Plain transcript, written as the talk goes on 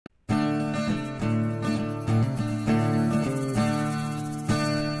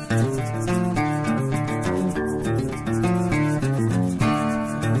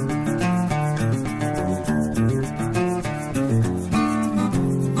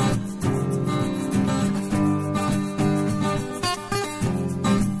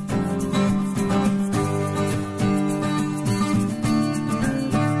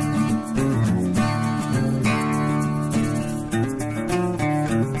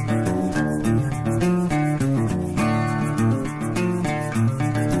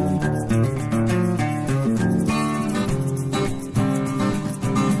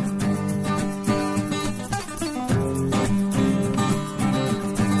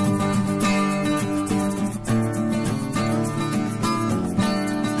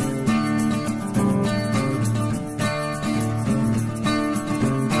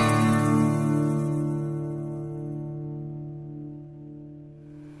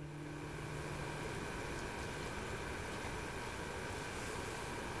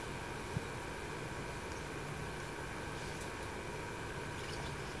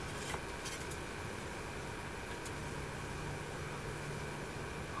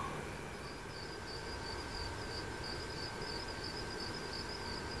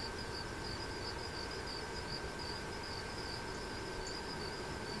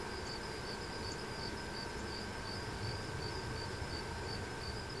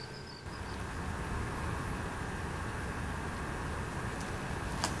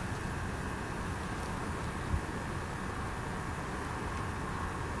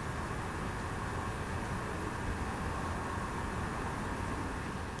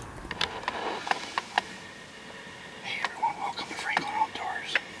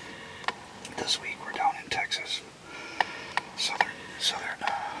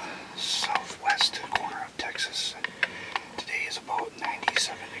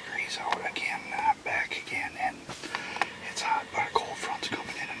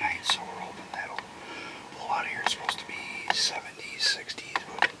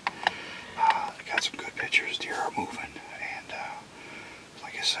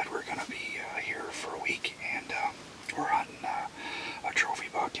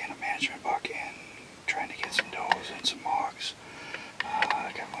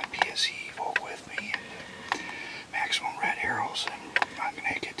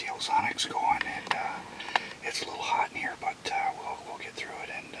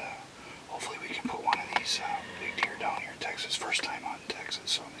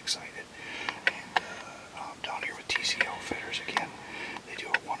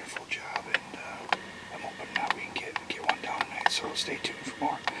stay tuned for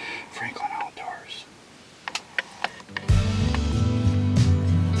more Franklin Outdoors.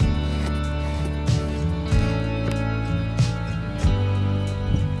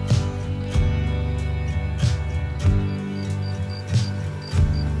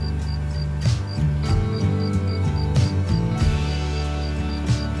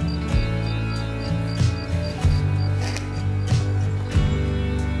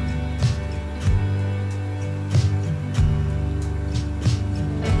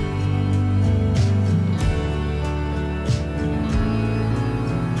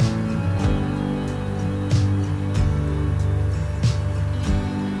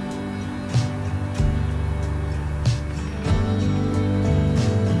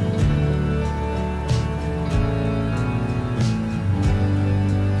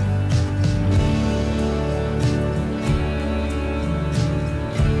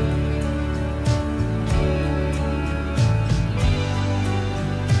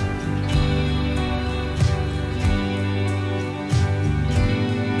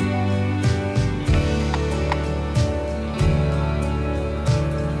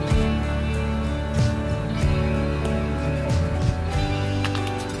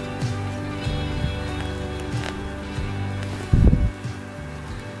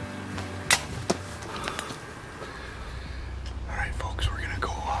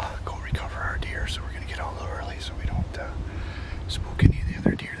 Spook any of the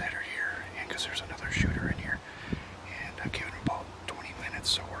other deer that are here, and because there's another shooter in here, and I've given him about 20 minutes,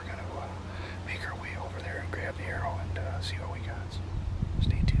 so we're going to make our way over there and grab the arrow and see what we got. So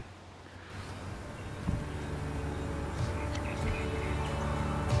stay tuned.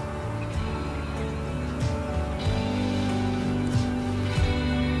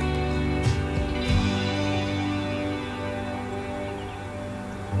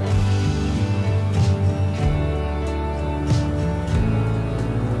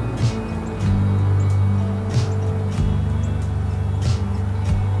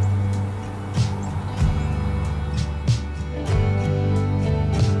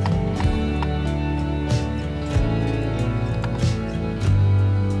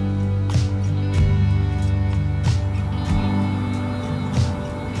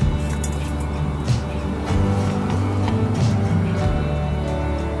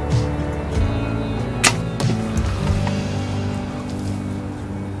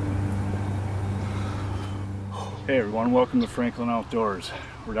 Hey everyone, welcome to Franklin Outdoors.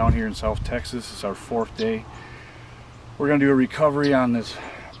 We're down here in South Texas. It's our 4th day. We're going to do a recovery on this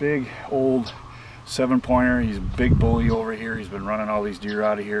big old 7-pointer. He's a big bully over here. He's been running all these deer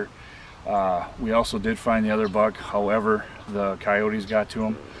out of here. We also did find the other buck, however the coyotes got to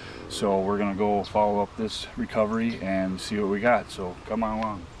him. So we're going to go follow up this recovery and see what we got. So come on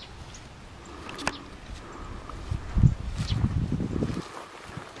along.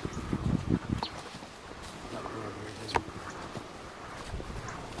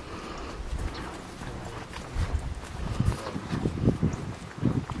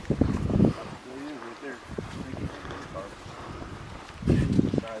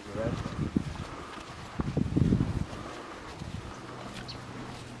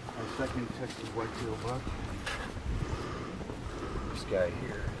 Second Texas whitetail buck. This guy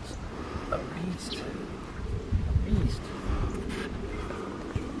here is a beast. A beast.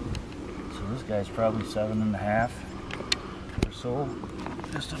 So this guy's probably 7.5 or so.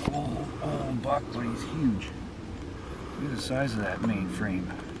 Just an old buck, but he's huge. Look at the size of that main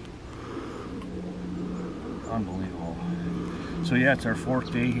frame. Unbelievable. So yeah, it's our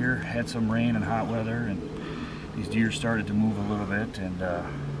 4th day here. Had some rain and hot weather, and these deer started to move a little bit. And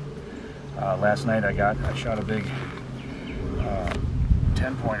last night I shot a big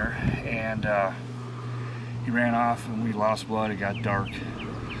 10-pointer, and he ran off and we lost blood. It got dark,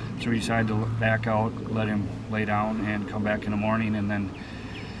 so we decided to back out, let him lay down and come back in the morning. And then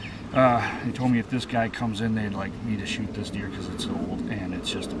they told me if this guy comes in, they'd like me to shoot this deer because it's old and it's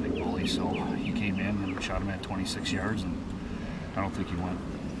just a big bully. So he came in and shot him at 26 yards, and I don't think he went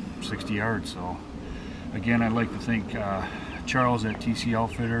 60 yards. So again, I'd like to thank Charles at TC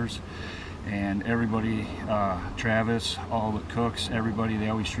Outfitters and everybody, Travis, all the cooks, everybody. They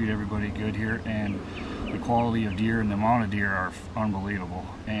always treat everybody good here, and the quality of deer and the amount of deer are unbelievable.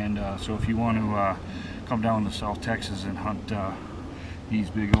 And so if you want to come down to South Texas and hunt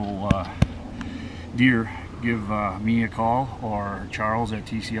these big old deer, give me a call or Charles at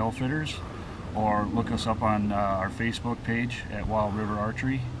TC Outfitters, or look us up on our Facebook page at Wild River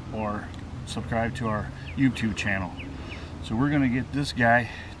Archery, or subscribe to our YouTube channel. So we're going to get this guy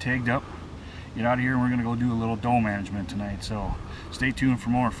tagged up, get out of here, and we're going to go do a little doe management tonight. So stay tuned for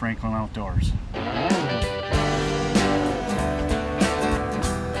more Franklin Outdoors.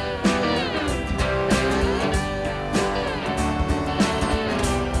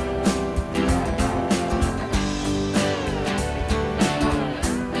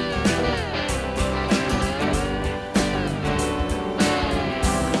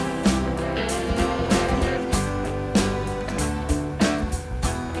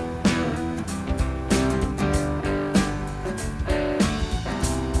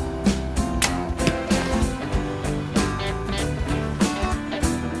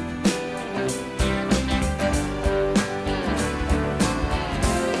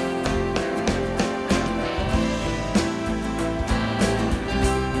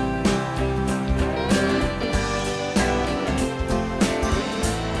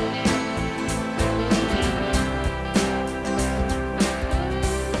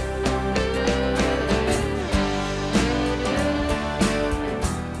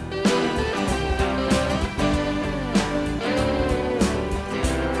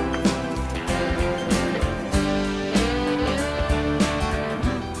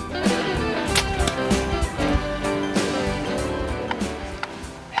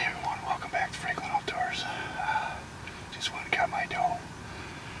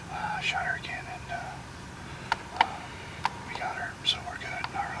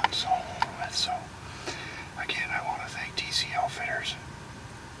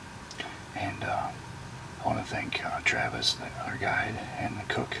 And I want to thank Travis, our guide, and the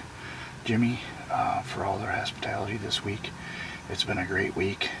cook, Jimmy, for all their hospitality this week. It's been a great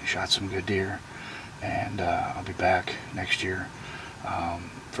week. Shot some good deer, and I'll be back next year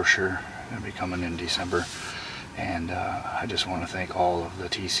for sure. I'll be coming in December, and I just want to thank all of the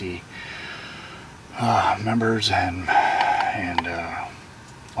TC members and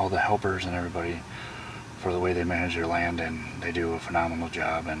all the helpers and everybody for the way they manage their land, and they do a phenomenal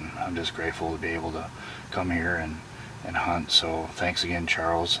job, and I'm just grateful to be able to come here and hunt. So thanks again,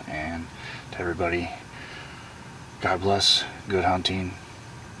 Charles, and to everybody, God bless, good hunting,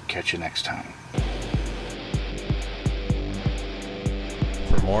 catch you next time.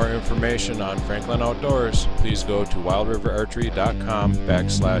 For more information on Franklin Outdoors, please go to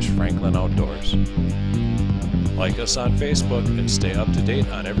wildriverarchery.com/Franklin Outdoors. Like us on Facebook and stay up to date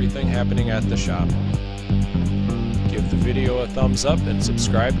on everything happening at the shop. Give the video a thumbs up and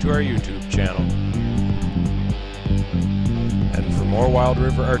subscribe to our YouTube channel. And for more Wild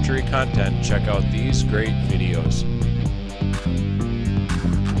River Archery content, check out these great videos.